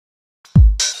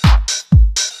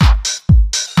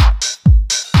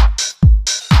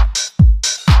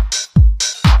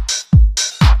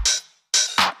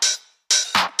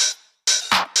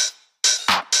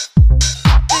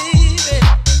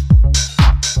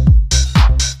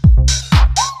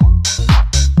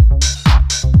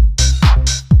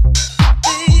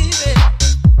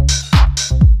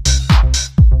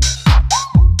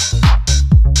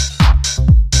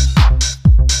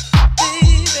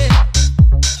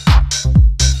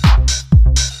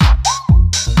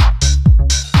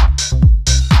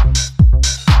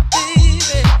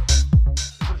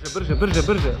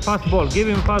brže. Fast ball, give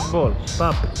him fast ball.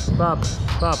 Pap.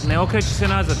 Ne okreći se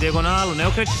nazad, dijagonalu, ne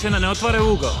okreći se, ne otvaraj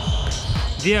ugao.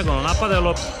 Dijagonal, napadaj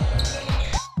loptu.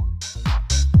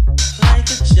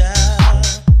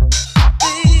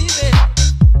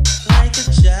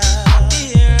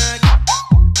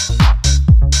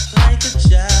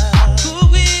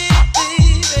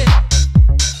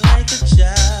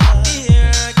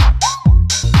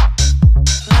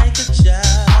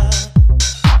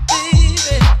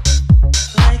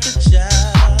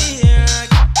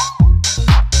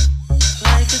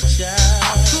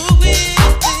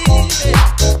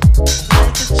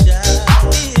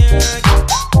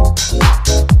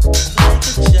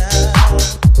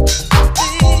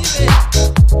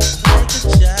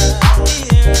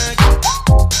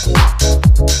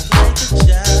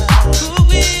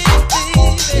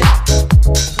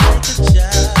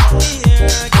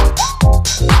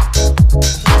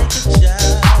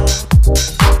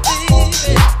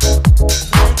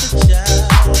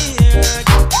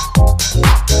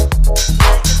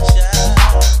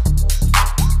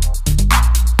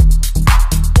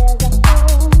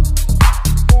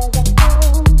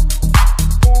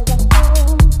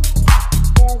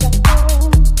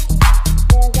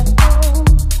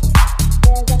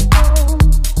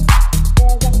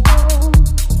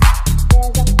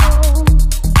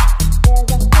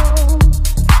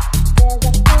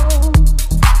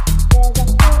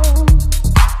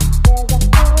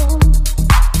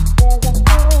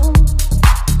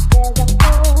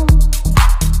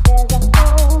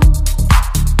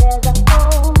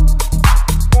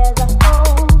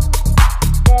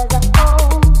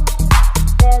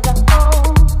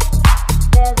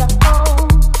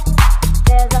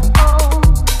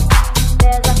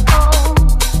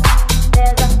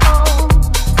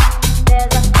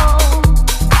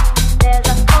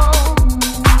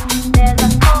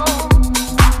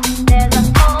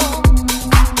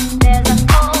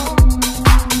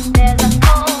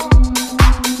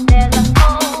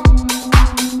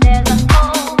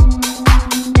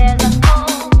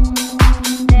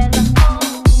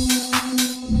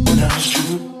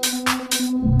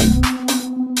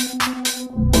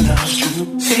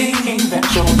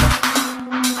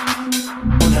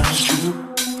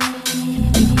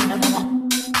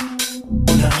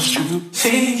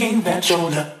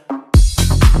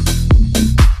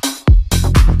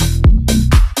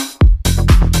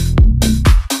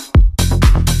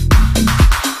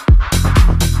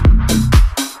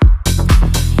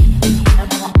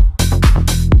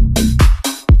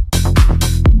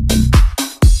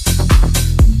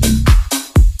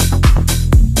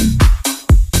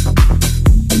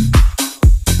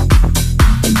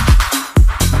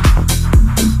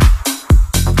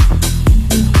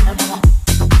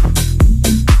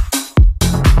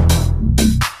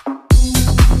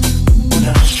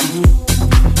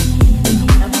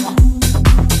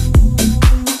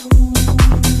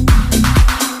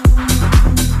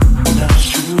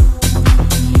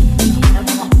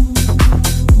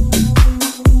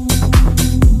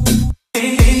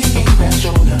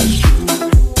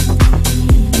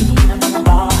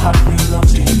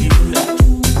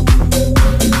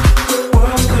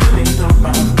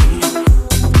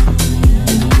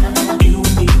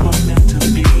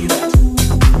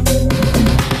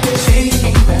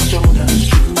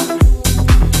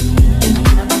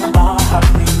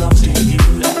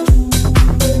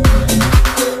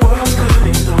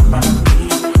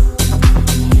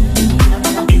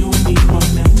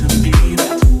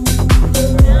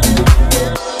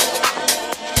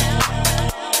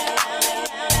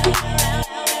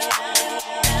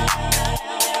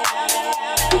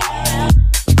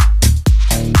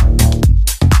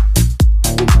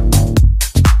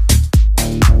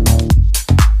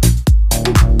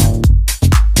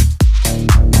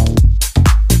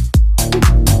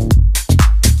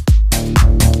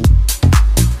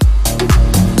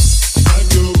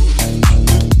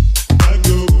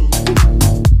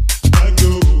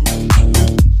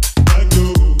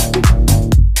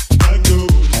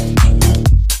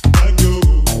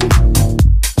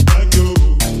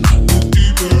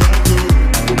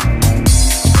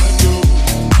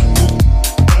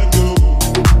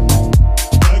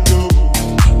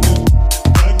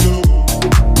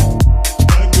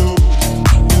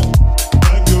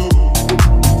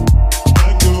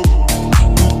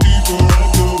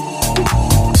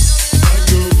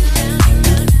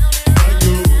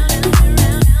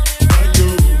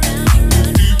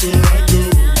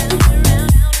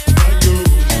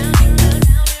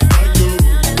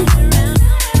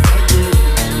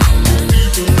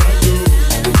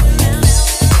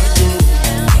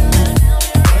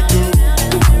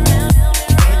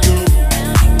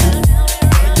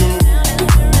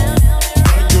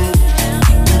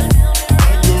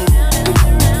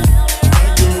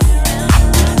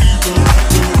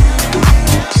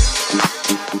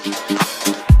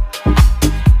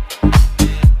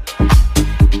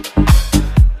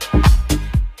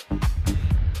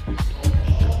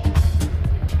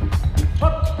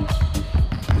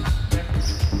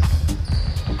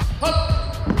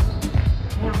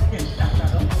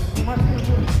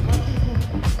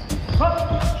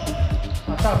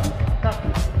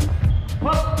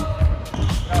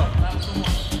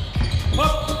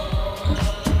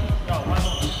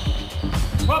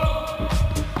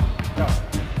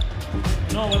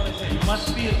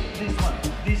 feel this one,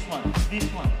 this one,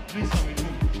 this one, this one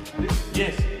with me.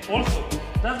 Yes, also,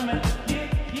 doesn't matter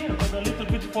here, but a little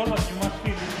bit forward, you must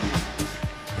feel it.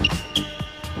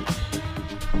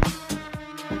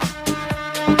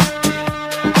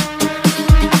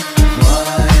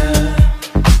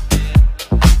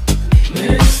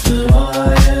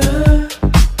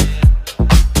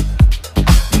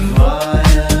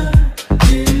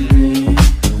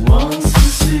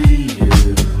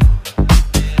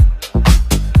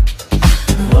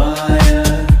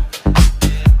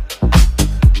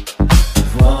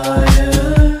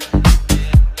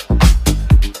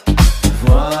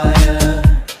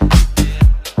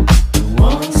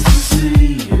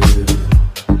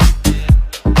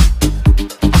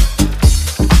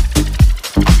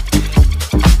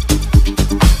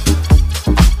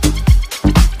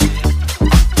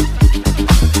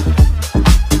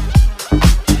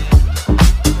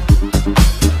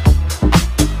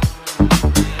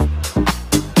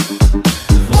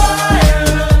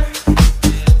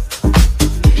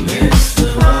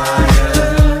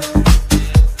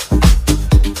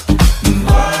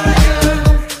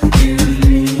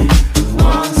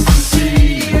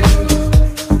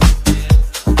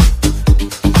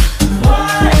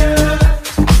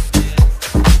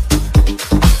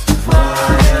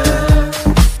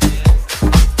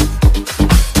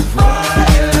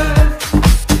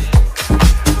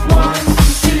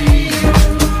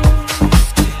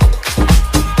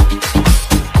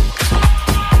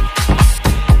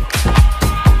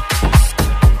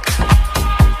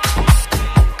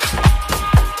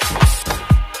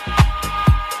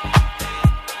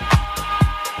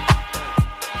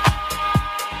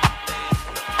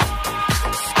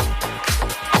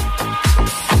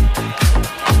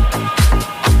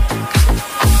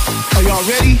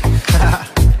 Ready?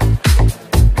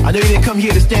 I know you didn't come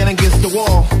here to stand against the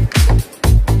wall.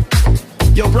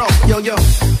 Yo, bro, yo.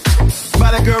 Buy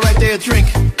that girl right there a drink.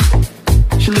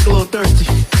 She look a little thirsty.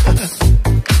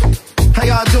 How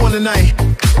y'all doing tonight?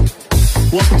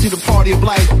 Welcome to the party of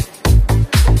life.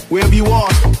 Wherever you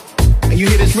are, and you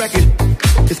hear this record,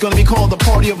 it's gonna be called the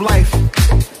party of life.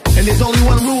 And there's only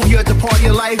one rule here at the party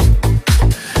of life.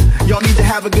 Y'all need to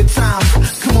have a good time.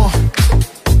 Come on.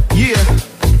 Yeah.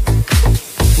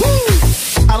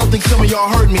 I don't think some of y'all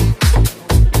heard me.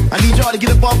 I need y'all to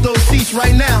get up off those seats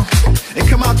right now and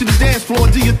come out to the dance floor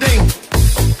and do your thing.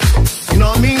 You know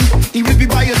what I mean? Even if you're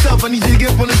by yourself, I need you to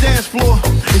get up on the dance floor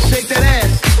and shake that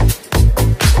ass.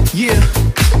 Yeah.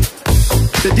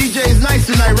 The DJ is nice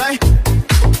tonight, right?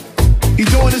 He's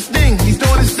doing his thing,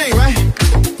 right?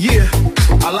 Yeah,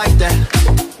 I like that.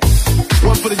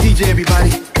 One for the DJ,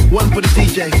 everybody. One for the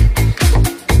DJ.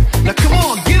 Now come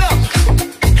on, get up.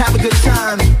 Have a good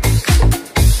time.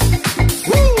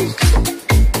 Woo!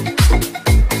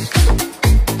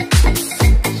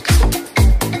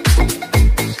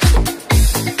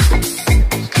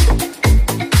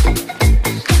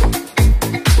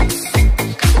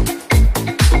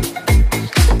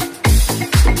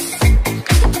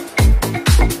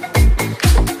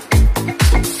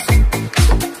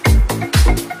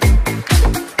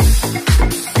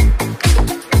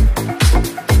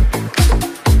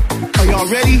 Are y'all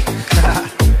ready?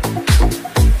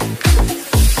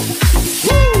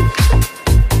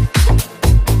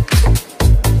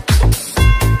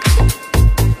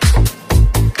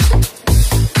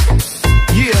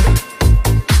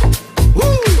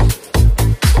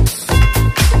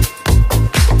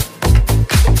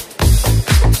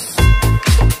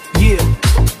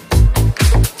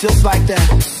 Just like that.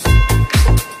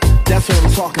 That's what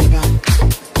I'm talking about.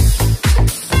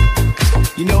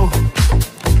 You know,